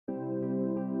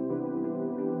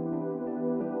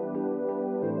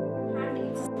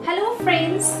Hello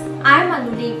friends, I am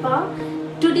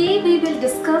Anudeepa. Today we will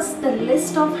discuss the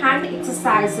list of hand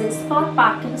exercises for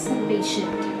Parkinson patient.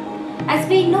 As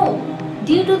we know,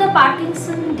 due to the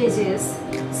Parkinson disease,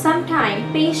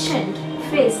 sometimes patient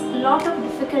face a lot of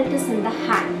difficulties in the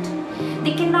hand.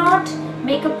 They cannot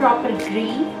make a proper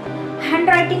grip.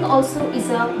 Handwriting also is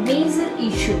a major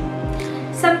issue.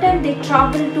 Sometimes they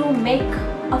struggle to make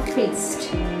a fist.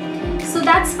 So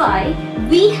that's why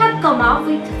we have come up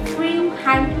with free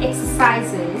hand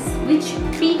exercises which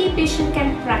PD patient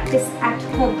can practice at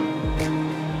home.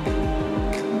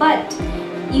 But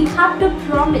you have to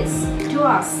promise to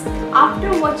us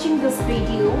after watching this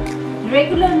video,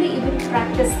 regularly you will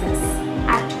practice this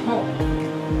at home.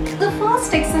 The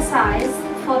first exercise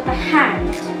for the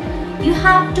hand, you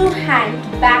have to hand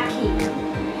back in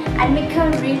and make a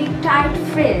really tight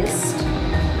fist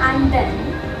and then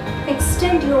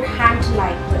extend your hand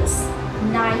like this,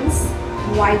 nice,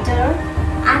 wider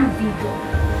and bigger.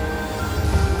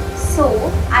 So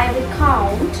I will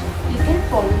count, you can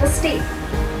follow the step.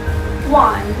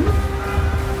 1,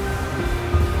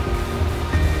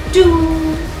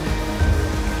 2,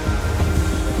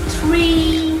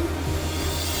 3,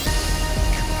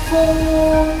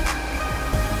 4,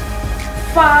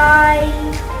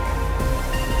 5,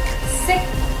 6,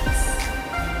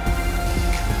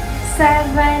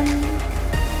 7,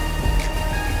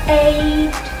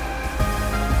 8,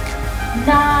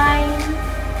 9,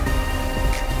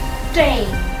 10.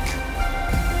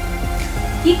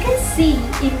 You can see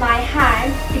in my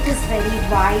hand it is very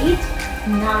wide,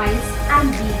 nice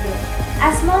and bigger.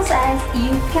 As much as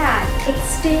you can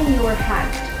extend your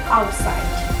hand outside.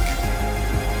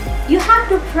 You have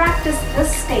to practice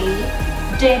this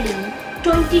step daily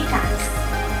 20 times.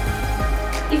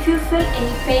 If you feel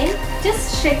any pain,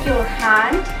 just shake your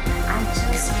hand and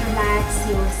just relax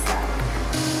yourself.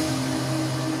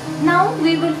 Now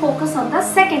we will focus on the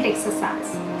second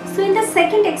exercise. So in the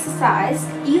second exercise,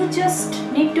 you just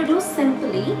need to do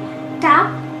simply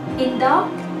tap in the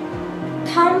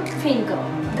thumb finger.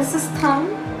 This is thumb.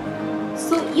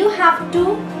 So you have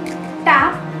to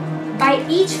tap by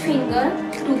each finger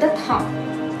to the thumb.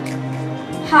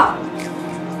 How?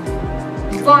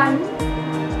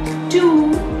 1,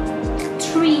 2,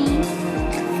 3,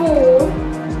 4.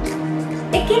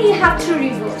 Again you have to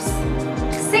reverse.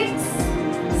 6,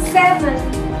 7,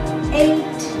 8,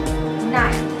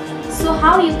 9. So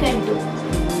how you can do?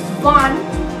 1,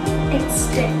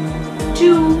 extend.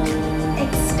 2,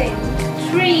 extend.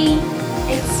 3,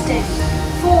 extend.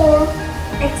 4,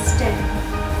 extend.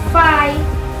 5,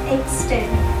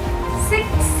 extend. 6,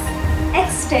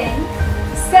 extend.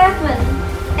 7,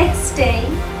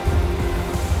 extend.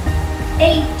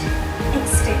 8,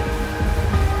 extend.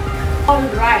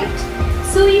 Alright,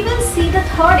 so we will see the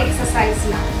third exercise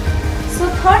now. So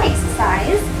third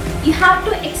exercise, you have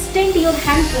to extend your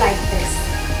hand like this.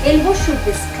 Elbow should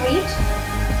be straight.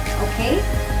 Okay.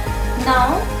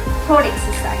 Now third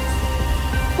exercise.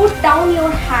 Put down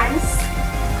your hands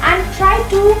and try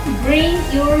to bring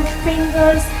your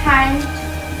fingers hand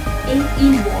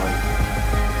inward.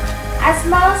 As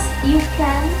much you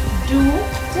can do,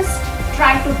 just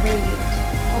try to bring it.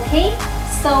 Okay.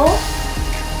 So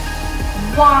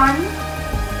 1,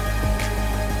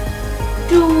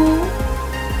 2,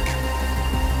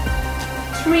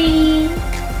 3,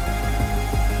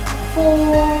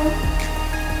 4,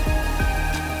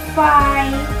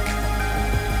 5,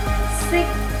 6,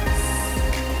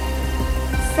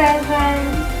 7,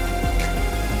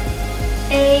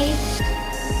 8,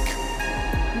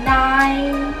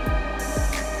 9,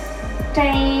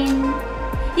 10.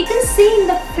 You can see in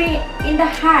the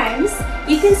hands.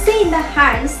 You can see in the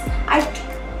hands.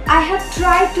 I have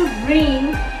tried to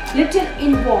bring little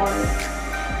inward.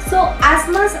 So as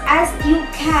much as you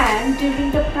can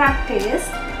during the practice,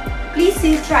 please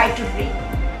you try to bring.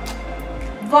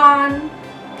 1,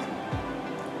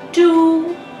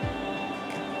 2,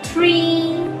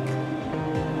 3,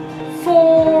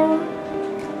 4,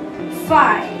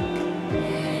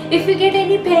 5. If you get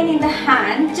any pain in the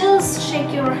hand, just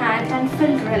shake your hand and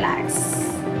feel relaxed.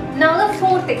 Now the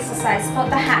fourth exercise for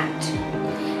the hand.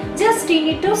 Just you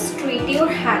need to straighten your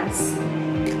hands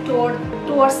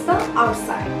towards the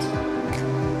outside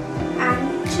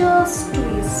and just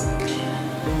twist.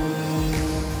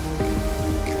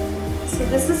 So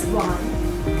this is 1,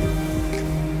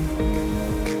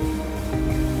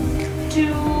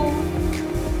 2,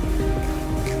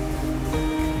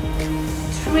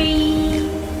 3,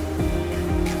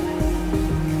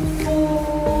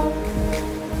 4,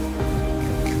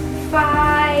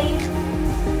 5,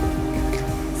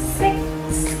 6,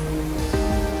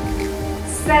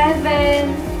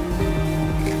 7,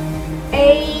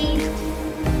 8,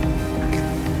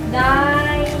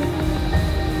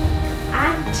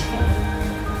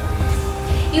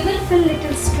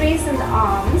 strains in the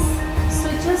arms, so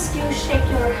just you shake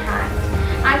your hand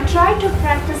and try to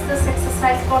practice this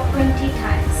exercise for 20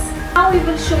 times. Now we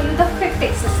will show you the fifth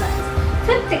exercise.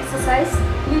 Fifth exercise,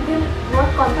 we will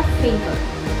work on the finger.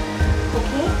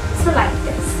 Okay, so like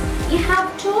this. You have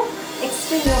to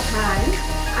extend your hand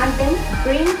and then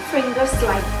bring fingers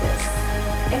like this.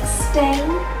 Extend,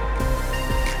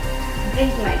 bring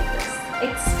like this.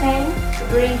 Extend,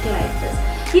 bring like this.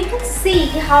 You can see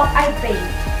how I bend.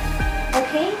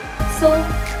 Okay, so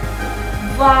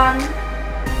one,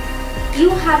 you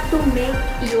have to make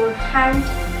your hand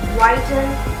wider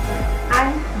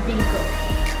and bigger.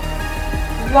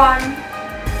 1,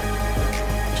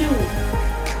 2,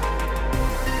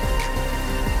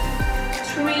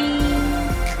 3,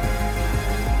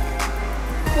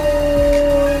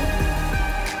 4,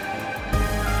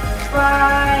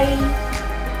 5,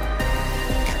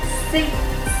 6,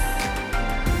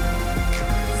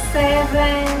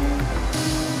 7,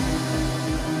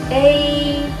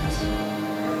 8,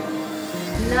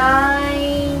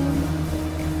 9,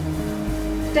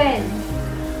 10.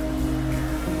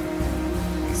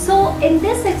 So in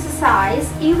this exercise,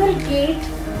 you will get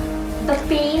the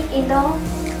pain in the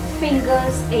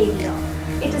fingers area.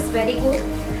 It is very good.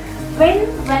 When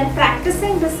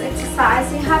practicing this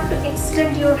exercise, you have to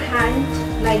extend your hand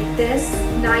like this,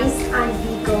 nice and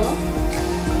bigger.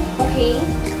 Okay,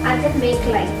 and then make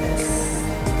like this.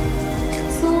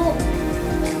 So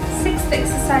sixth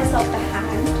exercise of the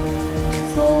hand.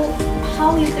 So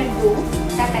how you can do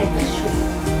that I will show you.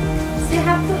 So you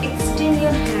have to extend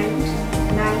your hand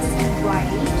nice and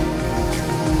wide,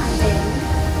 and then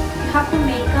you have to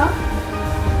make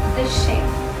this shape.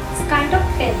 It's kind of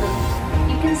table.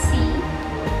 You can see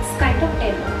it's kind of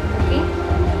table. Okay.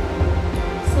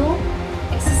 So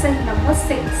exercise number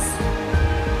 6.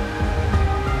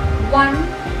 1,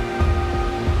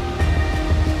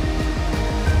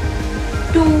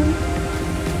 2,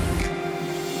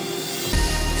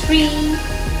 3,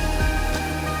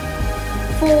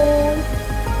 4,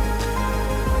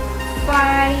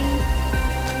 5,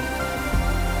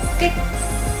 6,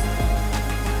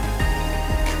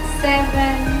 7,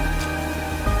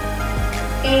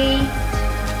 8,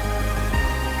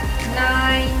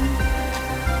 9,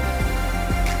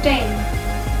 10.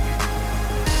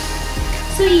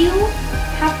 So you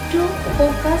have to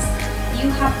focus, you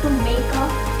have to make a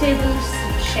table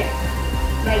shape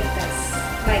like this,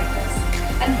 like this.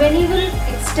 And when you will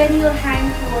extend your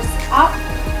hand towards up,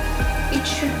 it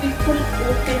should be full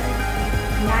open,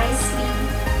 nicely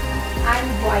and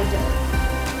wider.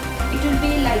 It will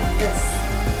be like this.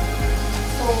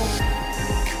 So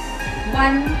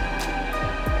 1,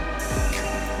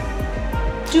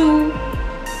 2,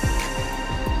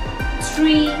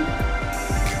 3,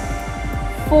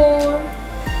 4,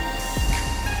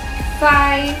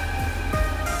 5,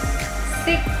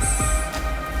 6,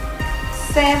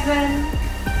 7,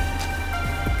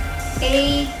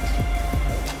 8,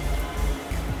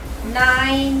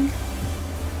 9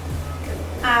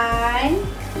 and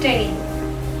 10.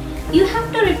 You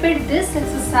have to repeat this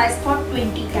exercise for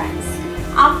 20 times.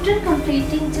 After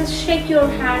completing, just shake your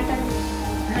hand and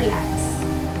relax.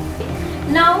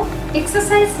 Now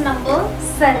exercise number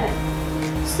 7.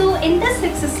 So in this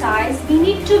exercise, we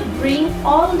need to bring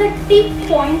all the tip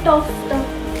point of the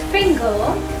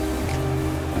finger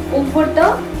over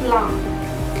the palm.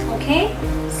 Okay,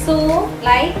 so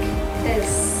like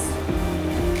this.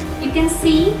 You can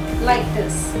see like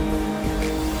this.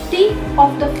 Tip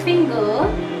of the finger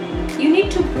you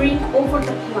need to bring over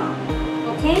the palm.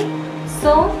 Okay,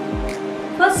 so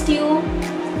first you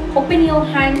open your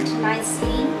hand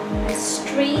nicely and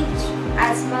straight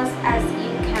as much as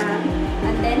you can,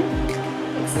 and then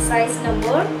exercise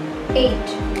number 8.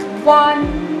 1,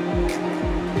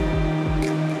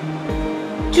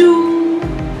 2,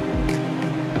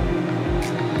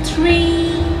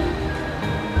 3,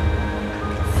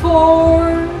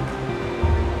 4,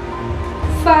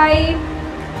 5,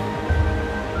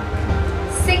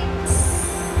 6,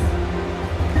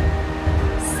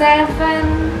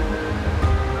 7,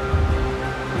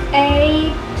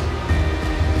 8,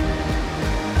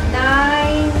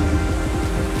 9,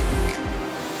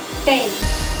 10.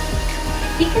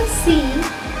 You can see,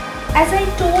 as I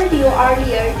told you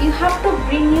earlier, you have to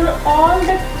bring all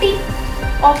the tip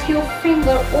of your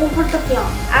finger over the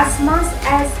palm as much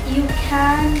as you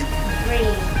can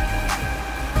bring.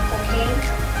 Okay,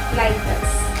 like this.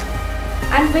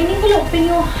 And when you will open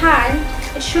your hand,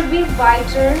 it should be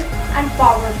wider and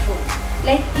powerful.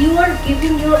 Like you are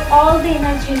giving all the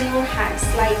energy in your hands.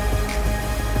 Like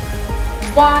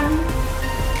 1,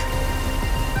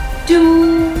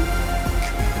 2,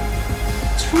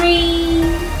 3,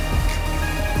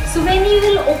 So when you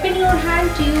will open your hand,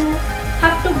 you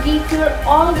have to give your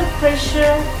all the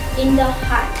pressure in the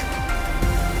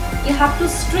hand. You have to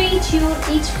stretch your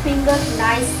each finger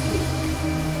nicely.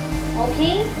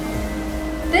 Okay?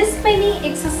 This many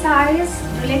exercise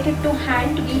related to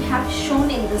hand we have shown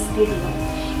in this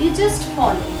video. You just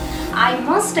follow. I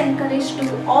must encourage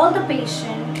to all the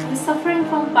patients who are suffering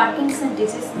from Parkinson's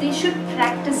disease, they should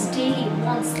practice daily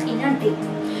once in a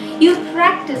day. You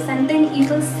practice and then you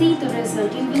will see the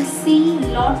result. You will see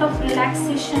lot of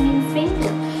relaxation in finger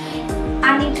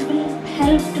and it will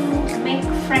help to make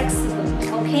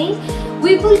flexible. Okay?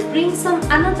 We will bring some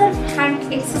another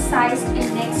hand exercise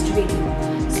in next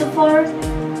video. So for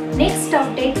next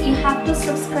update, you have to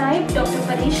subscribe Dr.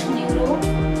 Paresh Neuro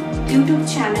YouTube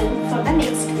channel for the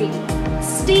next video.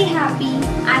 Stay happy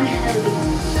and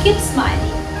healthy. Keep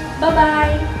smiling. Bye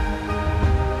bye.